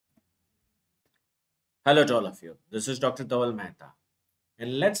Hello to all of you. This is Dr. Dhaval Maheta,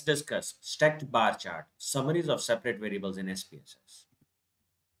 and let's discuss stacked bar chart summaries of separate variables in SPSS.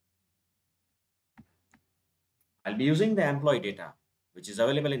 I'll be using the employee data, which is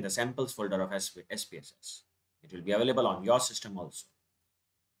available in the samples folder of SPSS. It will be available on your system also.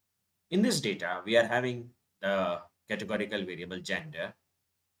 In this data, we are having the categorical variable gender,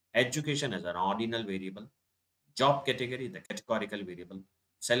 education as an ordinal variable, job category, the categorical variable,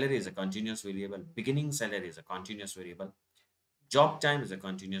 salary is a continuous variable, beginning salary is a continuous variable, job time is a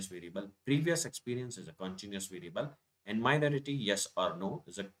continuous variable, previous experience is a continuous variable, and minority yes or no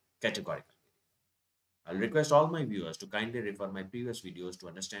is a categorical variable. I'll request all my viewers to kindly refer my previous videos to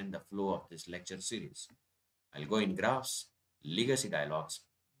understand the flow of this lecture series. I'll go in graphs, legacy dialogues,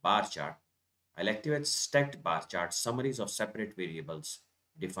 bar chart. I'll activate stacked bar chart summaries of separate variables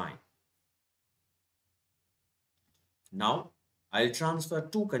defined. Now, I'll transfer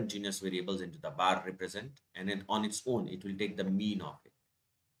two continuous variables into the bar represent, and then on its own, it will take the mean of it.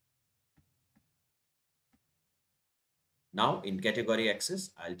 Now in category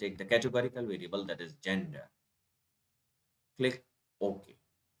axis, I'll take the categorical variable that is gender. Click OK.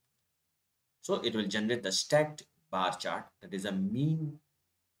 So it will generate the stacked bar chart that is a mean.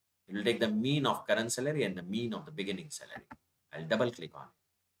 It will take the mean of current salary and the mean of the beginning salary. I'll double click on it.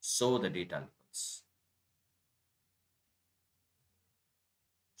 Show the data labels.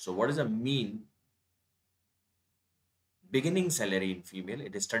 So what is the mean? Beginning salary in female,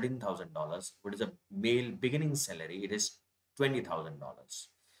 it is $13,000. What is the male beginning salary? It is $20,000.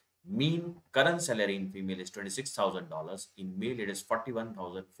 Mean current salary in female is $26,000. In male, it is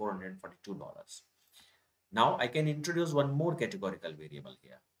 $41,442. Now I can introduce one more categorical variable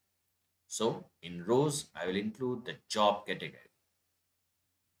here. So in rows, I will include the job category.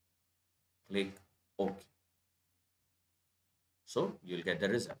 Click OK. So you'll get the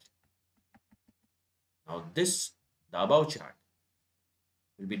result. Now the above chart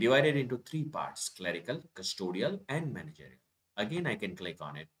will be divided into three parts: clerical, custodial, and managerial. Again, I can click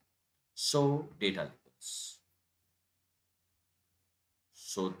on it. Show data labels.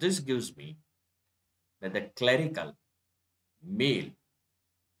 So this gives me that the clerical male,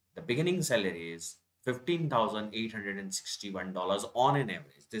 the beginning salary is $15,861 on an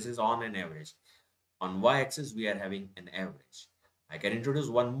average. This is on an average. On y-axis, we are having an average. I can introduce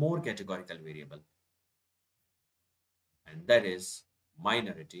one more categorical variable, and that is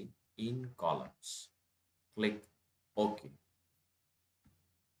minority in columns. Click OK.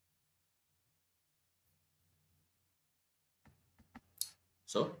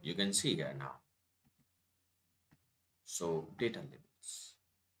 So you can see here now. So data labels.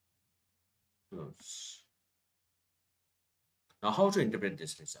 Close. Now how to interpret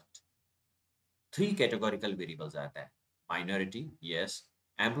this result? Three categorical variables are there: minority, yes,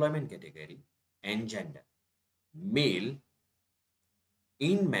 employment category, and gender. Male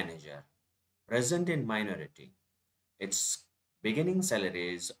in manager, present in minority, its beginning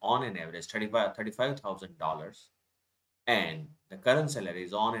salary is on an average $35,000, and the current salary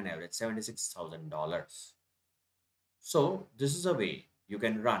is on an average $76,000. So this is a way you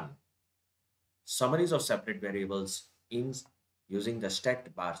can run summaries of separate variables in using the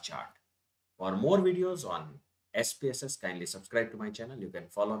stacked bar chart. For more videos on SPSS, kindly subscribe to my channel. You can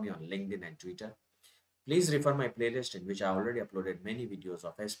follow me on LinkedIn and Twitter. Please refer my playlist in which I already uploaded many videos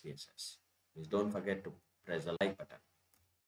of SPSS. Please don't forget to press the like button.